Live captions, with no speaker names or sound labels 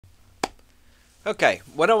Okay,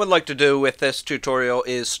 what I would like to do with this tutorial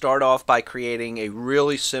is start off by creating a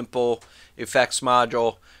really simple effects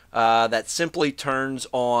module that simply turns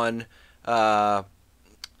on uh,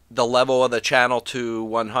 the level of the channel to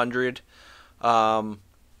 100. Um,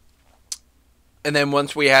 and then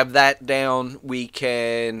once we have that down, we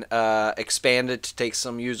can expand it to take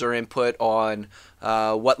some user input on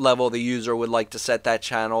what level the user would like to set that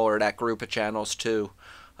channel or that group of channels to.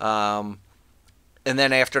 Um, and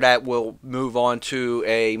then after that, we'll move on to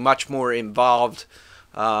a much more involved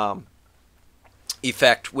um,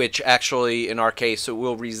 effect, which actually, in our case, it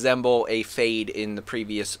will resemble a fade in the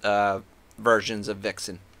previous versions of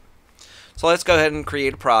Vixen. So let's go ahead and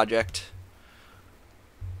create a project.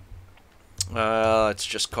 Let's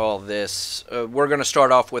just call this, we're going to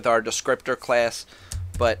start off with our descriptor class,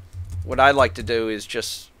 but what I like to do is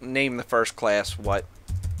just name the first class what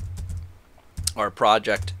our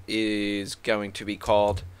project is going to be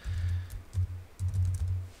called.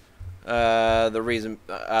 The reason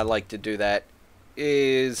I like to do that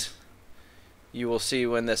is you will see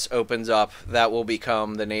when this opens up that will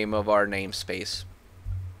become the name of our namespace.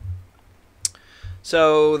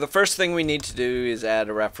 So the first thing we need to do is add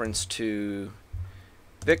a reference to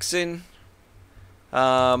Vixen.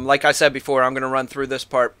 Like I said before, I'm going to run through this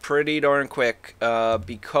part pretty darn quick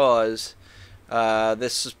because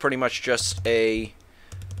this is pretty much just a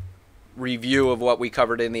review of what we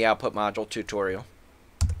covered in the output module tutorial.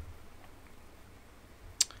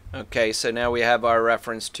 Okay, so now we have our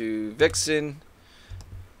reference to Vixen.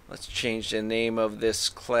 Let's change the name of this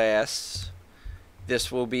class.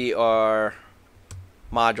 This will be our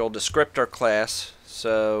module descriptor class.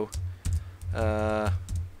 So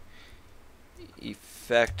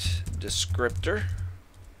effect descriptor.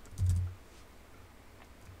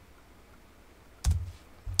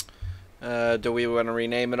 Do we want to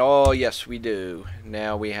rename it all? Yes, we do.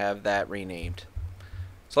 Now we have that renamed.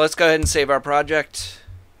 So let's go ahead and save our project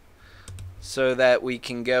so that we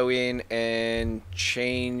can go in and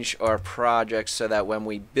change our project so that when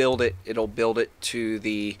we build it, it'll build it to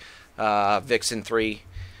the Vixen 3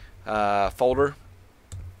 folder.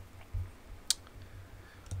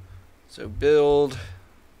 So build,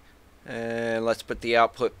 and let's put the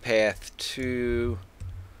output path to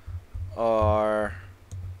our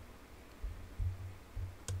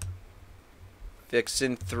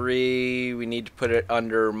Vixen 3. We need to put it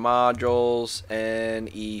under modules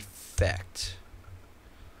and effect.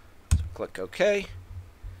 So click OK.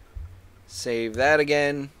 Save that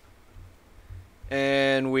again.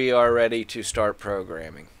 And we are ready to start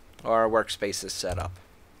programming. Our workspace is set up.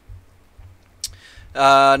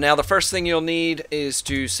 Now the first thing you'll need is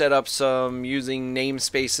to set up some using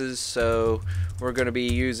namespaces. So we're going to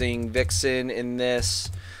be using Vixen in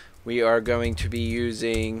this. We are going to be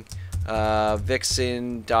using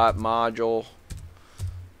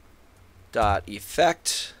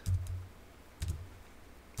vixen.module.effect,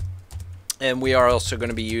 and we are also going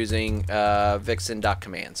to be using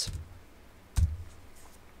vixen.commands.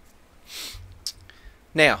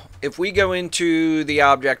 Now, if we go into the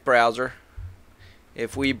object browser,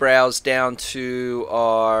 if we browse down to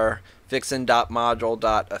our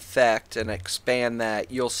vixen.module.effect and expand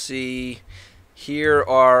that, you'll see here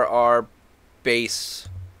are our base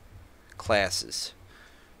classes.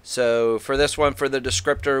 So for this one, for the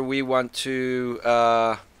descriptor, we want to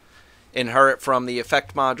inherit from the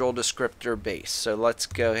effect module descriptor base. So let's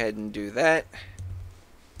go ahead and do that.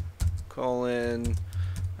 Colon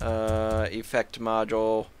effect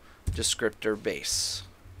module descriptor base.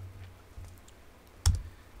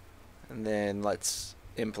 And then let's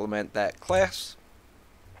implement that class.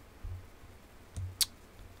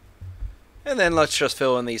 And then let's just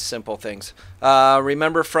fill in these simple things.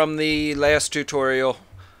 Remember from the last tutorial,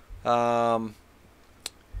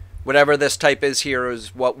 whatever this type is here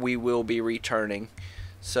is what we will be returning.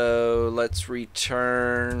 So let's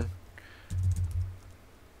return,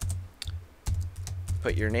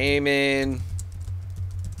 put your name in,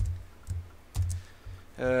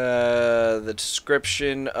 the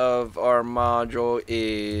description of our module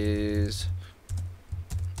is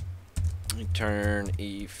return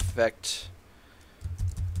effect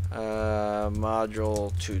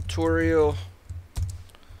module tutorial.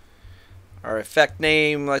 Our effect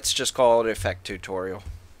name, let's just call it effect tutorial.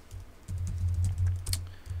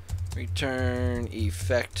 Return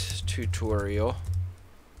effect tutorial.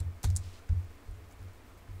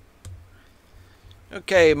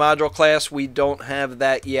 Okay, module class, we don't have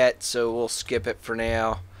that yet, so we'll skip it for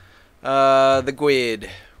now. The GUID,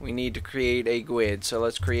 we need to create a GUID, so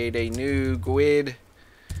let's create a new GUID.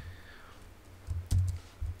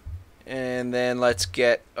 And then let's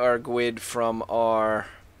get our GUID from our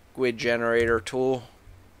squid generator tool.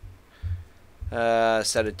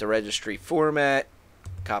 Set it to registry format.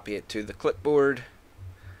 Copy it to the clipboard.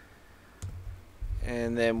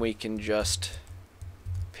 And then we can just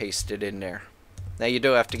paste it in there. Now you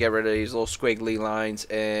do have to get rid of these little squiggly lines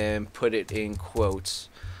and put it in quotes.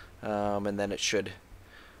 And then it should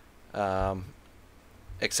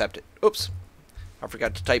accept it. Oops. I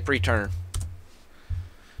forgot to type return.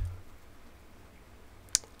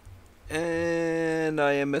 And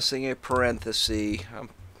I am missing a parenthesis.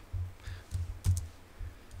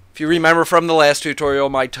 If you remember from the last tutorial,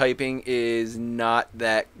 my typing is not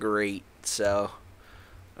that great. So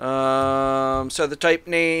the type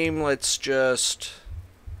name, let's just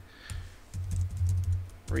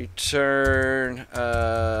return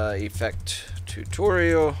effect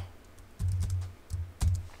tutorial.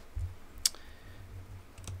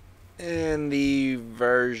 And the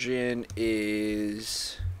version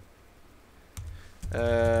is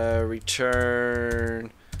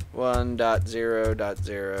return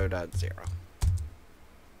 1.0.0.0.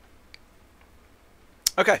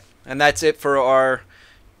 Okay, and that's it for our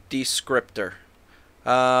descriptor.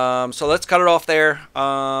 So let's cut it off there,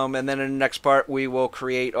 and then in the next part we will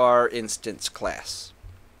create our instance class.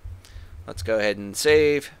 Let's go ahead and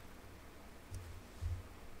save.